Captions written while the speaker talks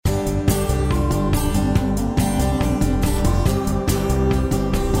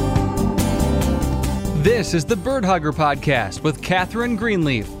This is the Bird Hugger Podcast with Catherine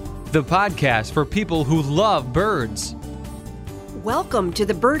Greenleaf, the podcast for people who love birds. Welcome to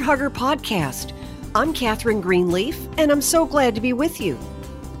the Bird Hugger Podcast. I'm Catherine Greenleaf, and I'm so glad to be with you.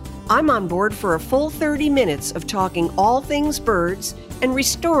 I'm on board for a full 30 minutes of talking all things birds and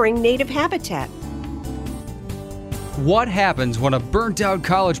restoring native habitat. What happens when a burnt-out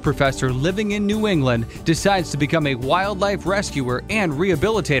college professor living in New England decides to become a wildlife rescuer and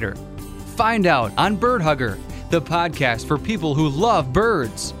rehabilitator? Find out on Bird Hugger, the podcast for people who love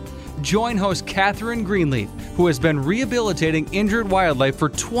birds. Join host Catherine Greenleaf, who has been rehabilitating injured wildlife for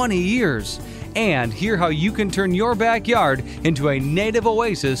 20 years, and hear how you can turn your backyard into a native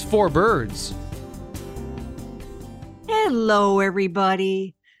oasis for birds. Hello,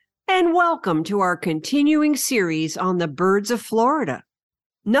 everybody, and welcome to our continuing series on the birds of Florida.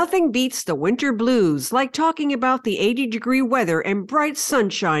 Nothing beats the winter blues like talking about the 80-degree weather and bright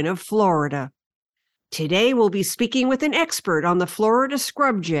sunshine of Florida. Today we'll be speaking with an expert on the Florida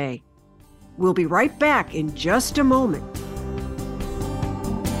scrub jay. We'll be right back in just a moment.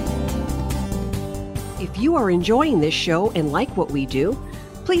 If you are enjoying this show and like what we do,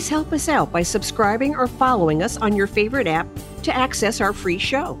 please help us out by subscribing or following us on your favorite app to access our free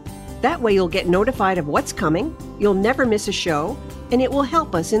show. That way you'll get notified of what's coming, you'll never miss a show, and it will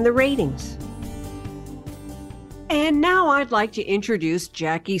help us in the ratings. And now I'd like to introduce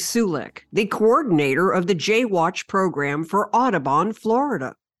Jackie Sulek, the coordinator of the Jay-Watch program for Audubon,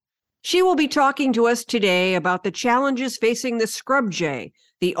 Florida. She will be talking to us today about the challenges facing the scrub jay,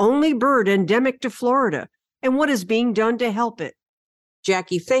 the only bird endemic to Florida, and what is being done to help it.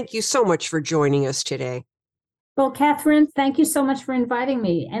 Jackie, thank you so much for joining us today. Well, Catherine, thank you so much for inviting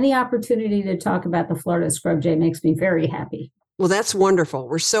me. Any opportunity to talk about the Florida scrub jay makes me very happy. Well, that's wonderful.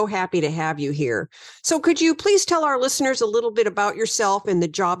 We're so happy to have you here. So could you please tell our listeners a little bit about yourself and the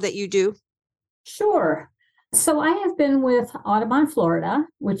job that you do? Sure. So I have been with Audubon, Florida,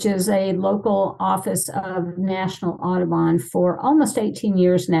 which is a local office of National Audubon for almost 18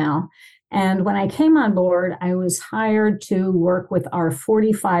 years now. And when I came on board, I was hired to work with our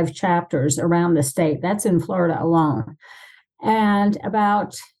 45 chapters around the state. That's in Florida alone. And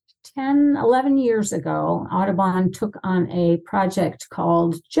about 10, 11 years ago, Audubon took on a project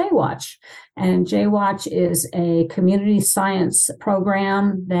called Jay-Watch. And Jay-Watch is a community science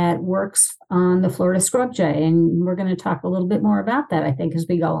program that works on the Florida scrub jay. And we're going to talk a little bit more about that, I think, as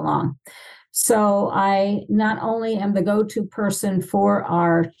we go along. So I not only am the go-to person for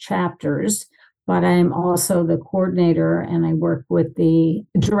our chapters, but I'm also the coordinator and I work with the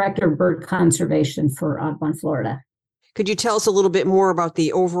director of bird conservation for Audubon, Florida. Could you tell us a little bit more about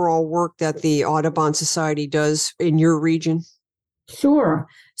the overall work that the Audubon Society does in your region? Sure.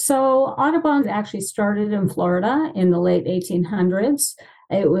 So Audubon actually started in Florida in the late 1800s.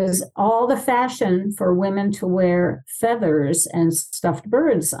 It was all the fashion for women to wear feathers and stuffed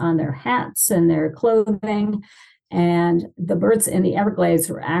birds on their hats and their clothing. And the birds in the Everglades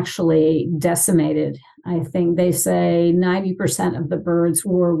were actually decimated. I think they say 90% of the birds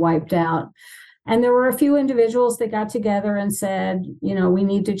were wiped out. And there were a few individuals that got together and said, you know, we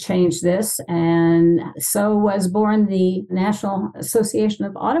need to change this. And so was born the National Association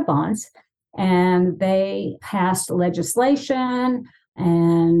of Audubons. And they passed legislation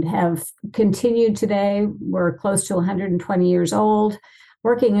and have continued today. We're close to 120 years old,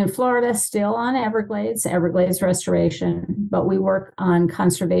 working in Florida, still on Everglades restoration, but we work on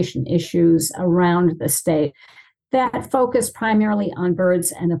conservation issues around the state that focus primarily on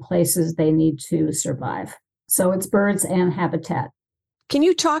birds and the places they need to survive. So it's birds and habitat. Can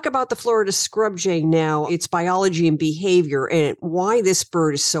you talk about the Florida scrub jay now, its biology and behavior, and why this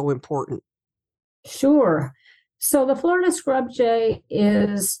bird is so important? Sure. So the Florida scrub jay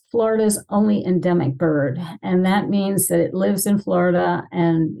is Florida's only endemic bird, and that means that it lives in Florida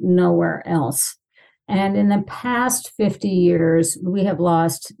and nowhere else. And in the past 50 years, we have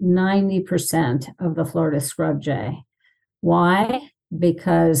lost 90% of the Florida scrub jay. Why?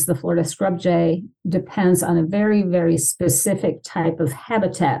 Because the Florida scrub jay depends on a very, very specific type of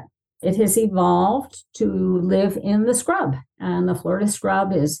habitat. It has evolved to live in the scrub, and the Florida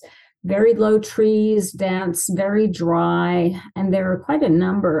scrub is very low trees, dense, very dry, and there are quite a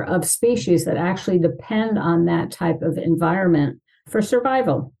number of species that actually depend on that type of environment for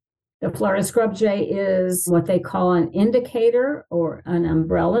survival. The Florida scrub jay is what they call an indicator or an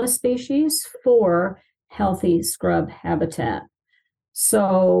umbrella species for healthy scrub habitat.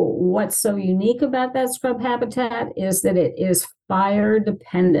 So what's so unique about that scrub habitat is that it is fire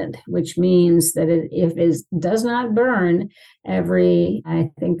dependent, which means that if it does not burn I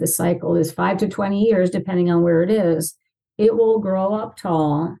think the cycle is 5 to 20 years, depending on where it is, it will grow up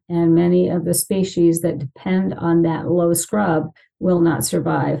tall, and many of the species that depend on that low scrub will not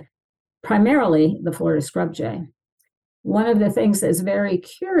survive, primarily the Florida scrub jay. One of the things that's very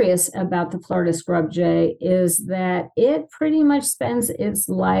curious about the Florida scrub jay is that it pretty much spends its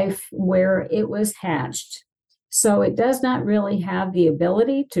life where it was hatched. So it does not really have the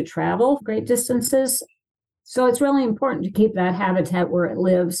ability to travel great distances. So it's really important to keep that habitat where it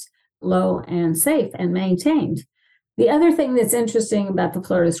lives low and safe and maintained. The other thing that's interesting about the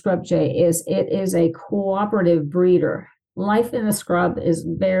Florida scrub jay is it is a cooperative breeder. Life in the scrub is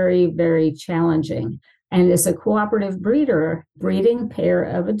very, very challenging. And as a cooperative breeder, breeding pair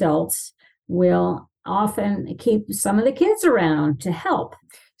of adults will often keep some of the kids around to help.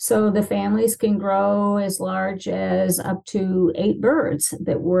 So the families can grow as large as up to 8 birds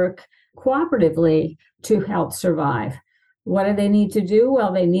that work cooperatively to help survive. What do they need to do?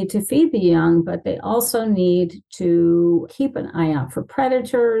 Well, they need to feed the young, but they also need to keep an eye out for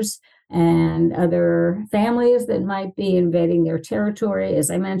predators and other families that might be invading their territory. As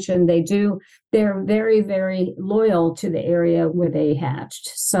I mentioned, they're very, very loyal to the area where they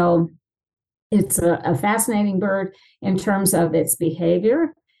hatched. So it's a fascinating bird in terms of its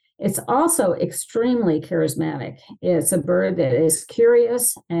behavior. It's also extremely charismatic. It's a bird that is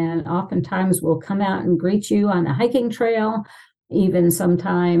curious and oftentimes will come out and greet you on a hiking trail. Even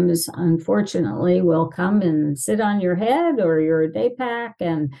sometimes, unfortunately, will come and sit on your head or your day pack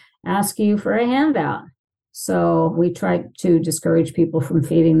and ask you for a handout. So we try to discourage people from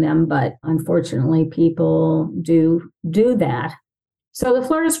feeding them, but unfortunately, people do that. So the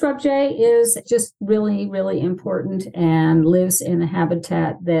Florida scrub jay is just really, really important and lives in a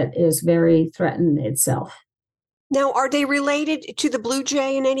habitat that is very threatened itself. Now, are they related to the blue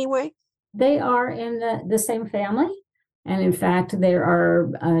jay in any way? They are in the same family. And in fact, there are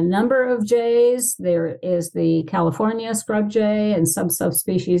a number of jays. There is the California scrub jay and some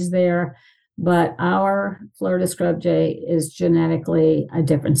subspecies there. But our Florida scrub jay is genetically a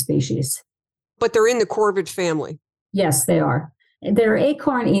different species. But they're in the corvid family. Yes, they are. They're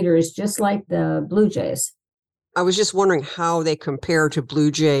acorn eaters, just like the blue jays. I was just wondering how they compare to blue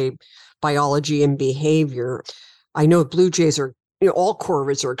jay biology and behavior. I know blue jays are, all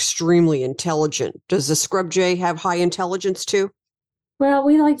corvids are extremely intelligent. Does the scrub jay have high intelligence too? Well,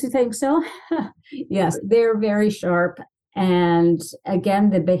 we like to think so. Yes, they're very sharp. And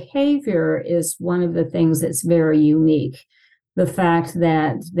again, the behavior is one of the things that's very unique. The fact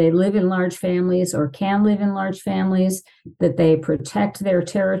that they live in large families or can live in large families, that they protect their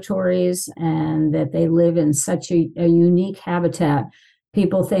territories, and that they live in such a unique habitat.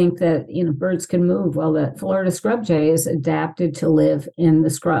 People think that, birds can move. Well, the Florida scrub jay is adapted to live in the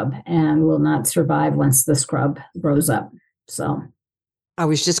scrub and will not survive once the scrub grows up. So I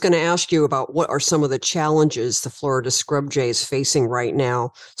was just going to ask you about what are some of the challenges the Florida scrub jay is facing right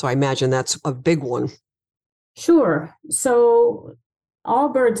now. So I imagine that's a big one. Sure. So all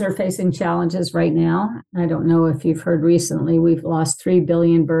birds are facing challenges right now. I don't know if you've heard recently, we've lost 3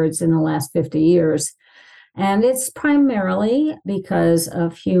 billion birds in the last 50 years. And it's primarily because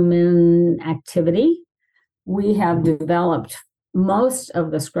of human activity. We have developed most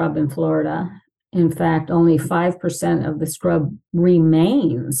of the scrub in Florida. In fact, only 5% of the scrub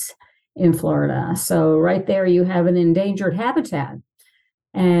remains in Florida. So right there, you have an endangered habitat.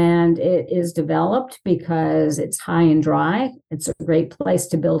 And it is developed because it's high and dry. It's a great place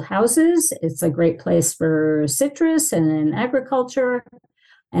to build houses. It's a great place for citrus and in agriculture.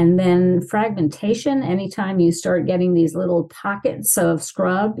 And then fragmentation. Anytime you start getting these little pockets of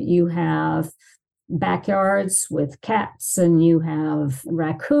scrub, you have backyards with cats and you have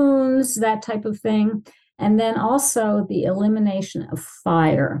raccoons, that type of thing. And then also the elimination of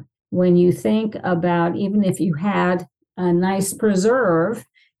fire. When you think about, even if you had a nice preserve,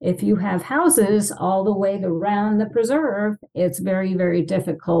 if you have houses all the way around the preserve, it's very, very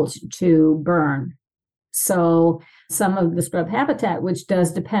difficult to burn. So some of the scrub habitat, which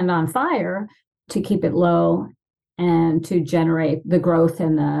does depend on fire to keep it low and to generate the growth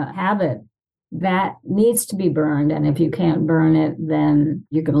and the habit, that needs to be burned. And if you can't burn it, then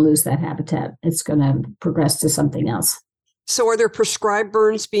you're going to lose that habitat. It's going to progress to something else. So are there prescribed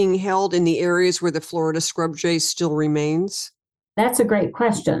burns being held in the areas where the Florida scrub jay still remains? That's a great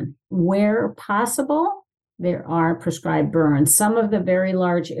question. Where possible, there are prescribed burns. Some of the very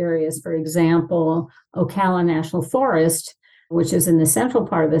large areas, for example, Ocala National Forest, which is in the central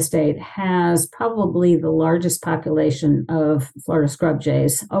part of the state, has probably the largest population of Florida scrub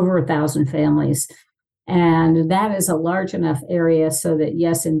jays, over 1,000 families. And that is a large enough area so that,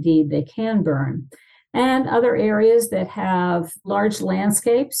 yes, indeed, they can burn. And other areas that have large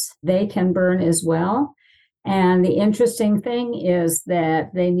landscapes, they can burn as well. And the interesting thing is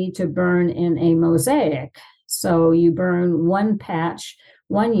that they need to burn in a mosaic. So you burn one patch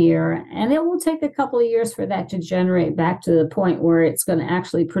 1 year, and it will take a couple of years for that to generate back to the point where it's going to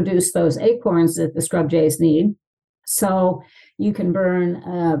actually produce those acorns that the scrub jays need. So you can burn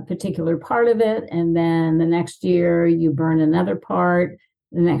a particular part of it, and then the next year you burn another part.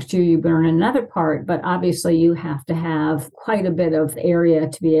 The next year you burn another part, but obviously you have to have quite a bit of area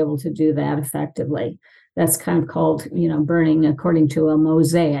to be able to do that effectively. That's kind of called, burning according to a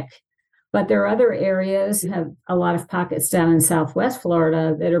mosaic. But there are other areas. You have a lot of pockets down in Southwest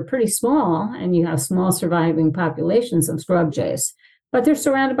Florida that are pretty small, and you have small surviving populations of scrub jays, but they're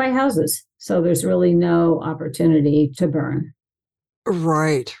surrounded by houses. So there's really no opportunity to burn.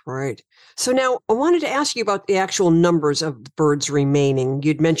 Right. So now I wanted to ask you about the actual numbers of birds remaining.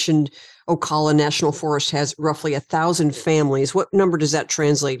 You'd mentioned Ocala National Forest has roughly 1,000 families. What number does that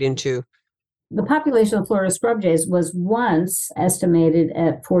translate into? The population of Florida scrub jays was once estimated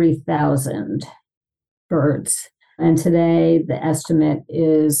at 40,000 birds. And today the estimate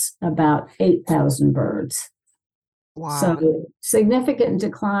is about 8,000 birds. Wow. So significant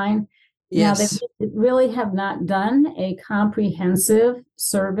decline. Yes. Now, they really have not done a comprehensive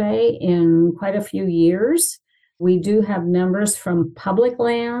survey in quite a few years. We do have numbers from public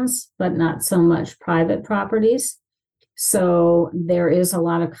lands, but not so much private properties. So there is a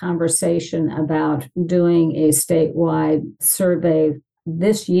lot of conversation about doing a statewide survey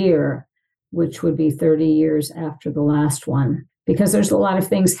this year, which would be 30 years after the last one, because there's a lot of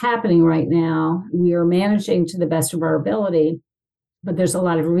things happening right now. We are managing to the best of our ability, but there's a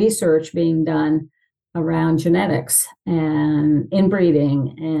lot of research being done around genetics and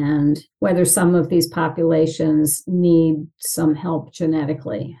inbreeding and whether some of these populations need some help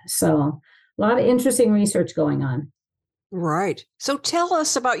genetically. So a lot of interesting research going on. Right. So tell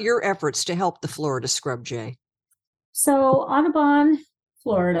us about your efforts to help the Florida scrub jay. So Audubon,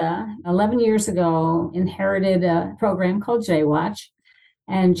 Florida, 11 years ago, inherited a program called JWatch.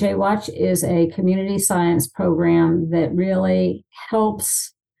 And JWatch is a community science program that really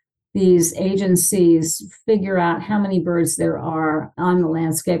helps these agencies figure out how many birds there are on the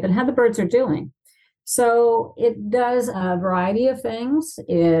landscape and how the birds are doing. So it does a variety of things.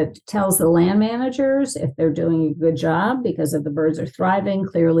 It tells the land managers if they're doing a good job, because if the birds are thriving,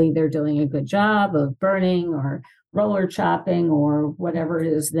 clearly they're doing a good job of burning or roller chopping or whatever it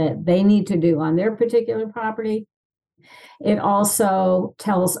is that they need to do on their particular property. It also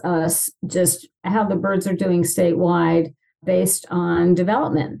tells us just how the birds are doing statewide based on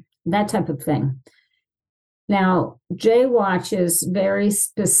development, that type of thing. Now, JWatch is very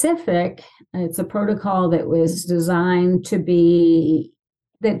specific. It's a protocol that was designed to be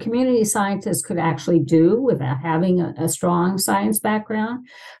that community scientists could actually do without having a strong science background,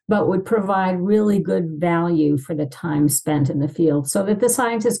 but would provide really good value for the time spent in the field so that the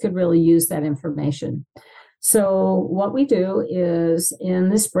scientists could really use that information. So what we do is in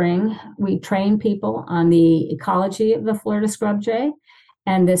the spring, we train people on the ecology of the Florida scrub jay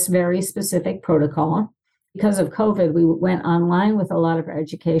and this very specific protocol. Because of COVID, we went online with a lot of our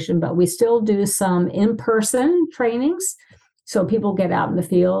education, but we still do some in-person trainings. So people get out in the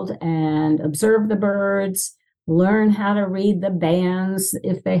field and observe the birds, learn how to read the bands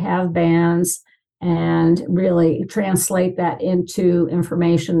if they have bands, and really translate that into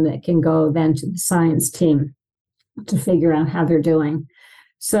information that can go then to the science team to figure out how they're doing.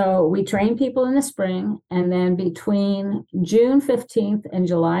 So we train people in the spring, and then between June 15th and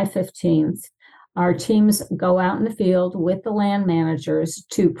July 15th, our teams go out in the field with the land managers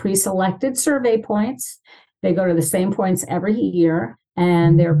to pre-selected survey points. They go to the same points every year,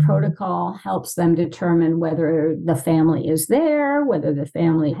 and their protocol helps them determine whether the family is there, whether the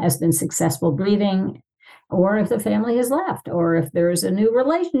family has been successful breeding, or if the family has left, or if there's a new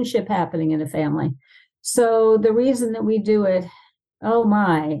relationship happening in a family. So the reason that we do it,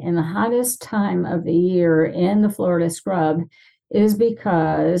 in the hottest time of the year in the Florida scrub is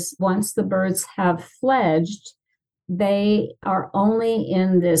because once the birds have fledged, they are only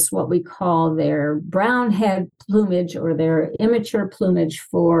in this, what we call their brown head plumage or their immature plumage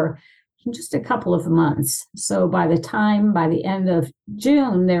for just a couple of months. So by the end of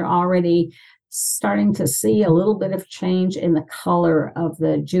June, they're already starting to see a little bit of change in the color of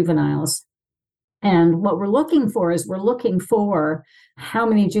the juveniles. And what we're looking for is how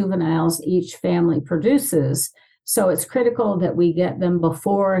many juveniles each family produces. So it's critical that we get them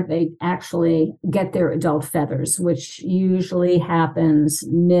before they actually get their adult feathers, which usually happens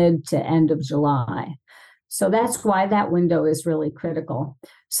mid to end of July. So that's why that window is really critical.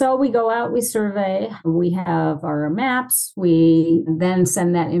 So we go out, we survey, we have our maps, we then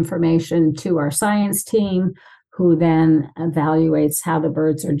send that information to our science team, who then evaluates how the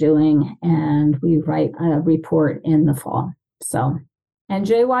birds are doing, and we write a report in the fall. And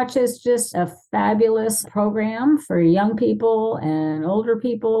JWatch is just a fabulous program for young people and older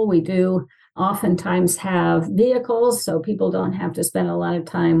people. We do oftentimes have vehicles, so people don't have to spend a lot of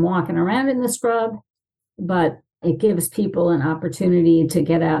time walking around in the scrub, but it gives people an opportunity to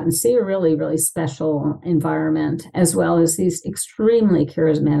get out and see a really, really special environment, as well as these extremely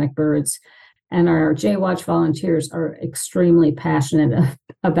charismatic birds. And our JWatch volunteers are extremely passionate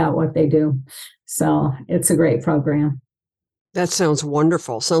about what they do. So it's a great program. That sounds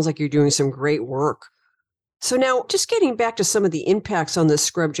wonderful. Sounds like you're doing some great work. So now, just getting back to some of the impacts on the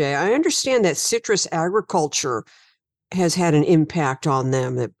scrub jay, I understand that citrus agriculture has had an impact on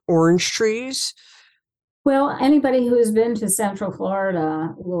them, the orange trees. Well, anybody who's been to Central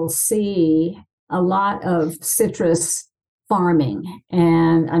Florida will see a lot of citrus farming.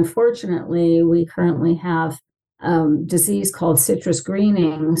 And unfortunately, we currently have a disease called citrus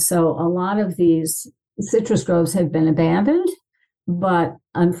greening. So a lot of these citrus groves have been abandoned, but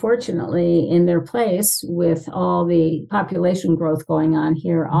unfortunately, in their place, with all the population growth going on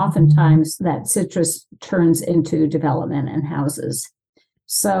here, oftentimes that citrus turns into development and houses.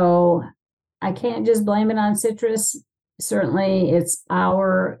 So I can't just blame it on citrus. Certainly, it's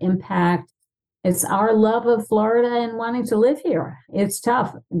our impact. It's our love of Florida and wanting to live here. It's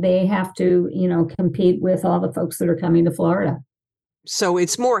tough. They have to, compete with all the folks that are coming to Florida. So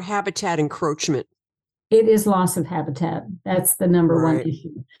it's more habitat encroachment. It is loss of habitat. That's the number one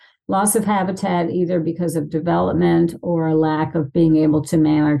issue. Loss of habitat, either because of development or a lack of being able to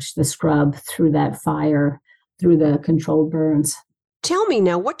manage the scrub through that fire, through the controlled burns. Tell me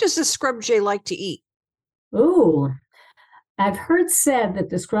now, what does the scrub jay like to eat? Ooh, I've heard said that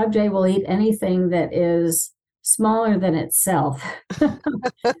the scrub jay will eat anything that is smaller than itself.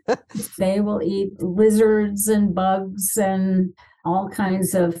 They will eat lizards and bugs and all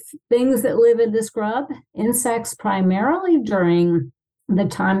kinds of things that live in the scrub. Insects primarily during the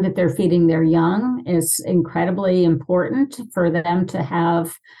time that they're feeding their young. It's incredibly important for them to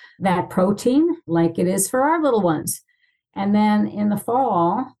have that protein like it is for our little ones. And then in the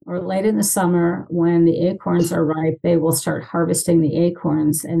fall or late in the summer, when the acorns are ripe, they will start harvesting the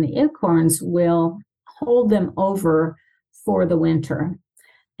acorns, and the acorns will hold them over for the winter.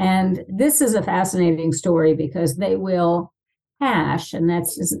 And this is a fascinating story because they will hash, and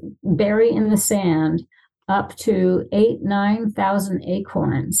that's just bury in the sand, up to 8,000-9,000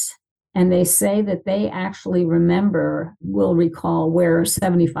 acorns. And they say that they actually will recall where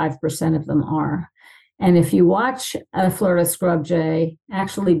 75% of them are. And if you watch a Florida scrub jay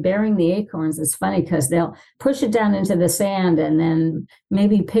actually burying the acorns, it's funny because they'll push it down into the sand and then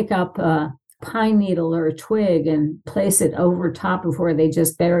maybe pick up a pine needle or a twig and place it over top of where they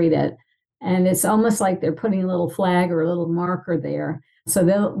just buried it. And it's almost like they're putting a little flag or a little marker there. So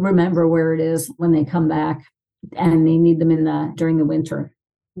they'll remember where it is when they come back, and they need them during the winter.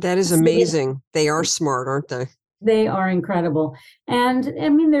 That is amazing. They are smart, aren't they? They are incredible. And I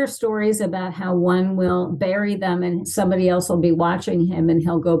mean, there are stories about how one will bury them and somebody else will be watching him, and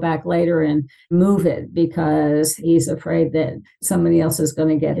he'll go back later and move it because he's afraid that somebody else is going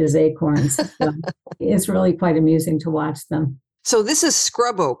to get his acorns. So it's really quite amusing to watch them. So this is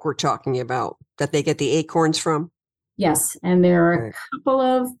scrub oak we're talking about, that they get the acorns from? Yes. And there are a couple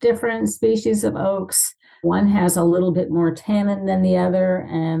of different species of oaks. One has a little bit more tannin than the other.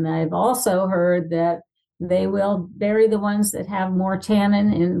 And I've also heard that they will bury the ones that have more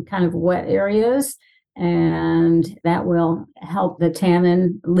tannin in kind of wet areas, and that will help the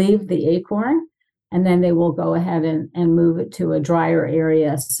tannin leave the acorn. And then they will go ahead and move it to a drier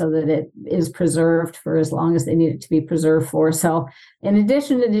area so that it is preserved for as long as they need it to be preserved for. So in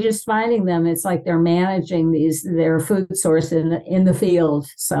addition to just finding them, it's like they're managing their food source in the field.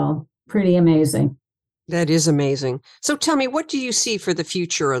 So pretty amazing. That is amazing. So tell me, what do you see for the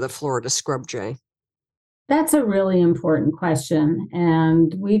future of the Florida scrub jay? That's a really important question.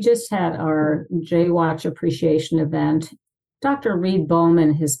 And we just had our JWatch appreciation event. Dr. Reed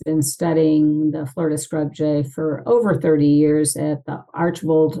Bowman has been studying the Florida scrub jay for over 30 years at the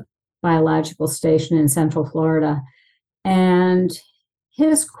Archbold Biological Station in Central Florida. And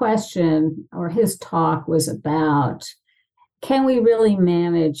his question or his talk was about, can we really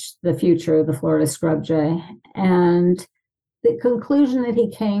manage the future of the Florida scrub jay? And the conclusion that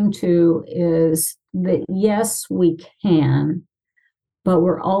he came to is that yes, we can, but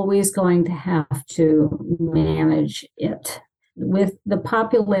we're always going to have to manage it. With the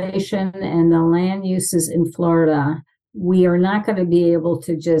population and the land uses in Florida, we are not going to be able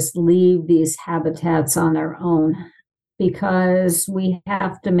to just leave these habitats on their own, because we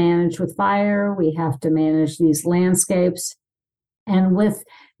have to manage with fire, we have to manage these landscapes. And with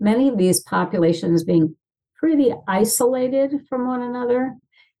many of these populations being pretty isolated from one another,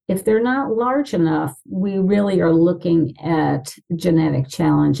 if they're not large enough, we really are looking at genetic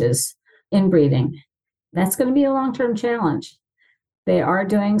challenges in breeding. That's going to be a long-term challenge. They are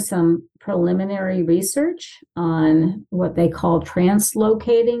doing some preliminary research on what they call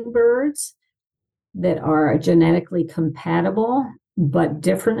translocating birds that are genetically compatible, but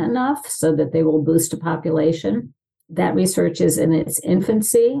different enough so that they will boost a population. That research is in its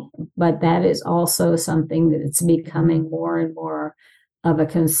infancy, but that is also something that it's becoming more and more of a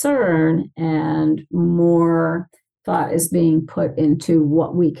concern, and more thought is being put into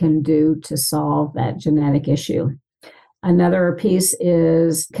what we can do to solve that genetic issue. Another piece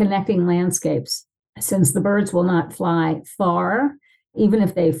is connecting landscapes. Since the birds will not fly far, even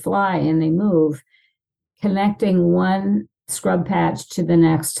if they fly and they move, connecting one scrub patch to the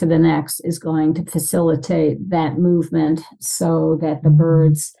next is going to facilitate that movement, so that the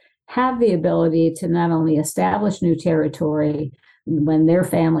birds have the ability to not only establish new territory when their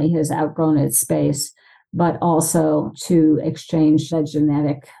family has outgrown its space, but also to exchange that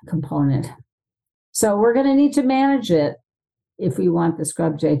genetic component. So we're going to need to manage it if we want the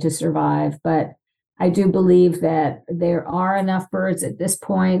scrub jay to survive. But I do believe that there are enough birds at this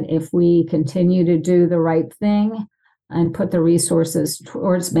point. If we continue to do the right thing and put the resources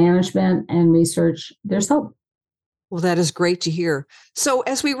towards management and research, there's hope. Well, that is great to hear. So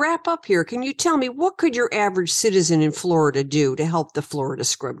as we wrap up here, can you tell me, what could your average citizen in Florida do to help the Florida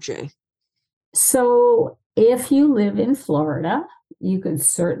scrub jay? So if you live in Florida, you could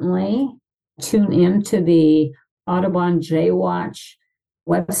certainly tune in to the Audubon Jaywatch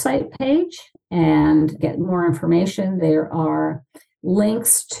website page and get more information. There are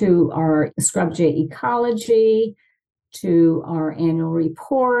links to our scrub jay ecology, to our annual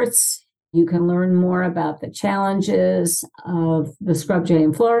reports. You can learn more about the challenges of the scrub jay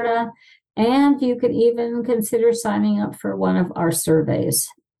in Florida, and you could even consider signing up for one of our surveys.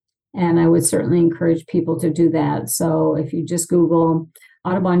 And I would certainly encourage people to do that. So if you just Google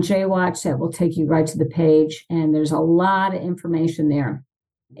Audubon Jaywatch, that will take you right to the page, and there's a lot of information there.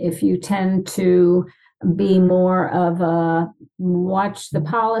 If you tend to be more of a watch the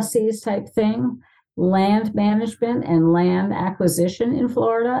policies type thing, land management and land acquisition in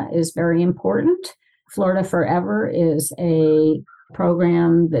Florida is very important. Florida Forever is a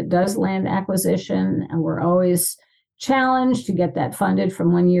program that does land acquisition, and we're always challenged to get that funded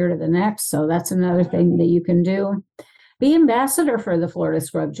from one year to the next. So that's another thing that you can do. Be ambassador for the Florida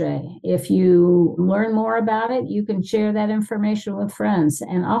scrub jay. If you learn more about it, you can share that information with friends.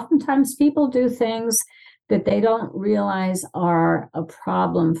 And oftentimes people do things that they don't realize are a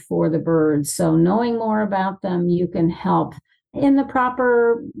problem for the birds. So knowing more about them, you can help in the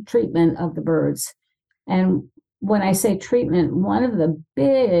proper treatment of the birds. And when I say treatment, one of the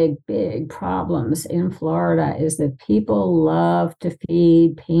big problems in Florida is that people love to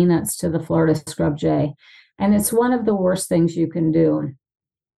feed peanuts to the Florida scrub jay. And it's one of the worst things you can do.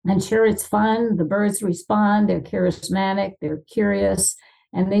 And sure, it's fun. The birds respond. They're charismatic. They're curious.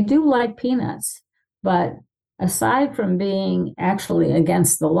 And they do like peanuts. But aside from being actually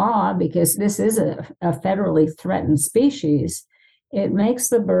against the law, because this is a federally threatened species, it makes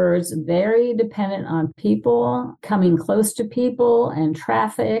the birds very dependent on people, coming close to people and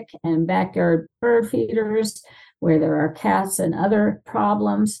traffic and backyard bird feeders where there are cats and other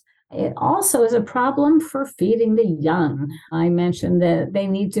problems. It also is a problem for feeding the young. I mentioned that they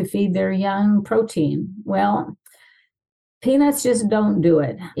need to feed their young protein. Well, peanuts just don't do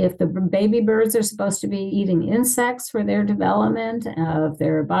it. If the baby birds are supposed to be eating insects for their development of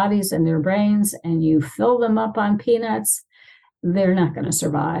their bodies and their brains, and you fill them up on peanuts, they're not going to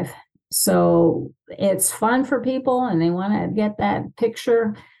survive. So it's fun for people and they want to get that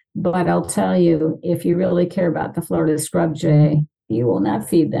picture. But I'll tell you, if you really care about the Florida scrub jay, you will not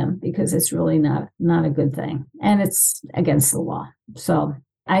feed them, because it's really not a good thing. And it's against the law. So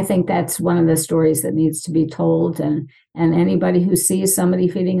I think that's one of the stories that needs to be told. And anybody who sees somebody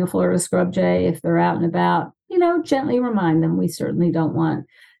feeding a Florida scrub jay, if they're out and about, gently remind them. We certainly don't want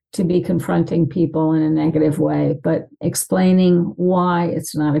to be confronting people in a negative way, but explaining why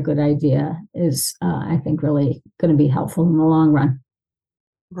it's not a good idea is, I think, really going to be helpful in the long run.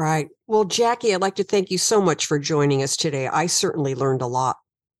 Right. Well, Jackie, I'd like to thank you so much for joining us today. I certainly learned a lot.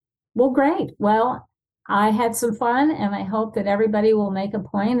 Well, great. Well, I had some fun, and I hope that everybody will make a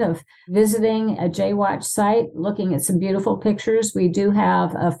point of visiting a Jay-Watch site, looking at some beautiful pictures. We do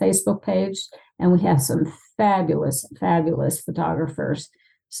have a Facebook page, and we have some fabulous, fabulous photographers.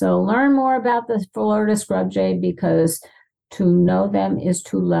 So learn more about the Florida scrub jay, because to know them is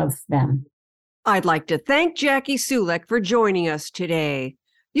to love them. I'd like to thank Jackie Sulek for joining us today.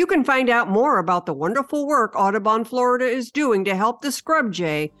 You can find out more about the wonderful work Audubon Florida is doing to help the scrub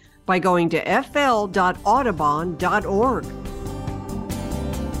jay by going to fl.audubon.org.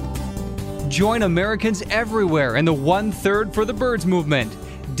 Join Americans everywhere in the 1/3 for the Birds movement.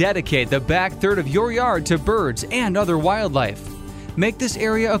 Dedicate the back third of your yard to birds and other wildlife. Make this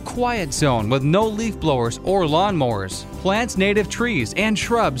area a quiet zone with no leaf blowers or lawnmowers. Plant native trees and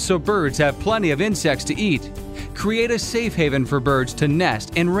shrubs so birds have plenty of insects to eat. Create a safe haven for birds to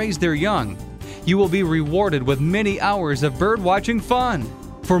nest and raise their young. You will be rewarded with many hours of bird watching fun.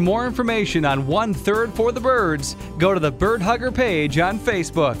 For more information on 1/3 for the birds, go to the Bird Hugger page on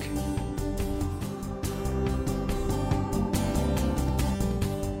Facebook.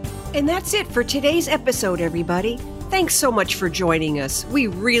 And that's it for today's episode, everybody. Thanks so much for joining us. We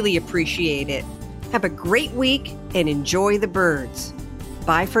really appreciate it. Have a great week and enjoy the birds.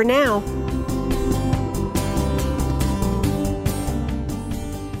 Bye for now.